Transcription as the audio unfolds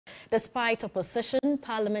Despite opposition,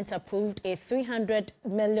 Parliament approved a $300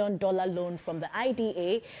 million loan from the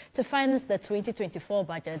IDA to finance the 2024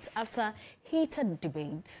 budget after heated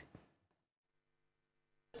debates.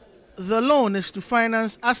 The loan is to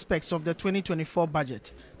finance aspects of the 2024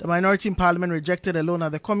 budget. The minority in Parliament rejected a loan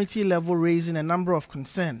at the committee level, raising a number of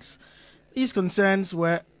concerns. These concerns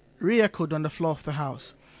were re-echoed on the floor of the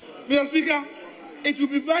House. Mr. Speaker, it will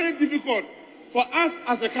be very difficult for us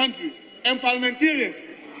as a country and parliamentarians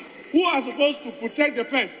who are supposed to protect the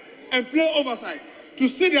press and play oversight to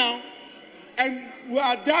sit down and we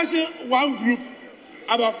are dashing one group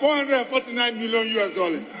about $449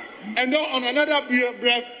 million. And then on another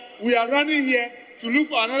breath, we are running here to look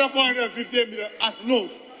for another $450 million as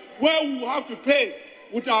loans, where we will have to pay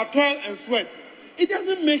with our toil and sweat. It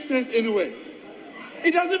doesn't make sense anyway.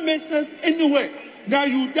 It doesn't make sense anyway. Now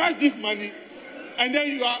you dash this money, and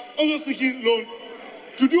then you are also seeking loan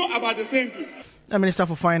to do about the same thing. The Minister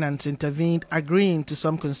for Finance intervened, agreeing to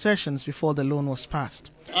some concessions before the loan was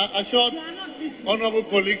passed. I assured honourable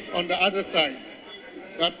colleagues on the other side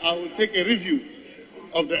that I will take a review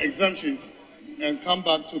of the exemptions and come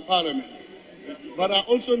back to Parliament. But I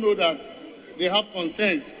also know that they have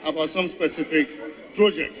concerns about some specific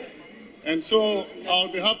projects. And so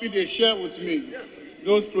I'll be happy they share with me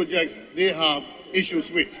those projects they have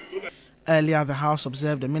issues with. Earlier, the House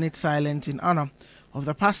observed a minute silence in honor of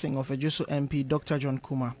the passing of Ejuso MP Dr. John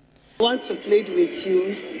Kumah. I want to plead with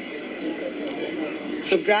you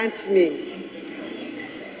to grant me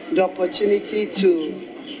the opportunity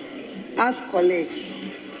to ask colleagues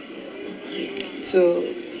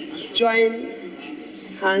to join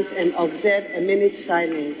hands and observe a minute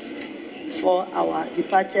silence for our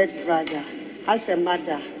departed brother. As a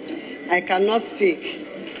mother, I cannot speak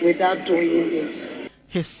without doing this.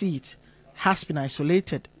 His seat has been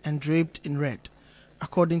isolated and draped in red.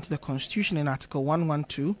 According to the Constitution in Article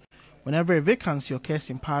 112, whenever a vacancy occurs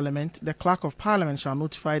in Parliament, the Clerk of Parliament shall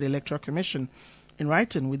notify the Electoral Commission in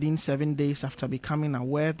writing within 7 days after becoming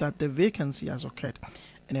aware that the vacancy has occurred,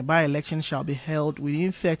 and a by-election shall be held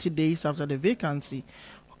within 30 days after the vacancy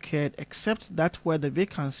occurred, except that where the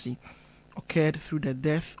vacancy occurred through the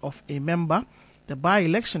death of a member, the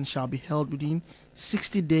by-election shall be held within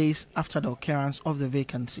 60 days after the occurrence of the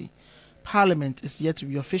vacancy. Parliament is yet to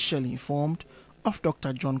be officially informed of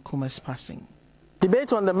Dr. John Kumah's passing.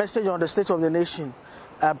 Debate on the message on the State of the Nation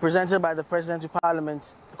presented by the President to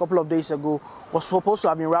Parliament a couple of days ago was supposed to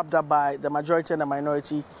have been wrapped up by the majority and the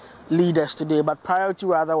minority leaders today, but priority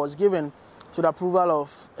rather was given to the approval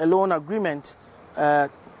of a loan agreement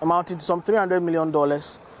amounting to some $300 million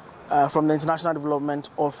from the International Development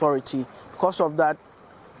Authority. Because of that,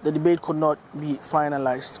 the debate could not be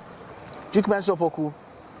finalized. Duke Mensopoku,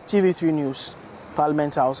 TV3 News,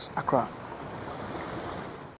 Parliament House, Accra.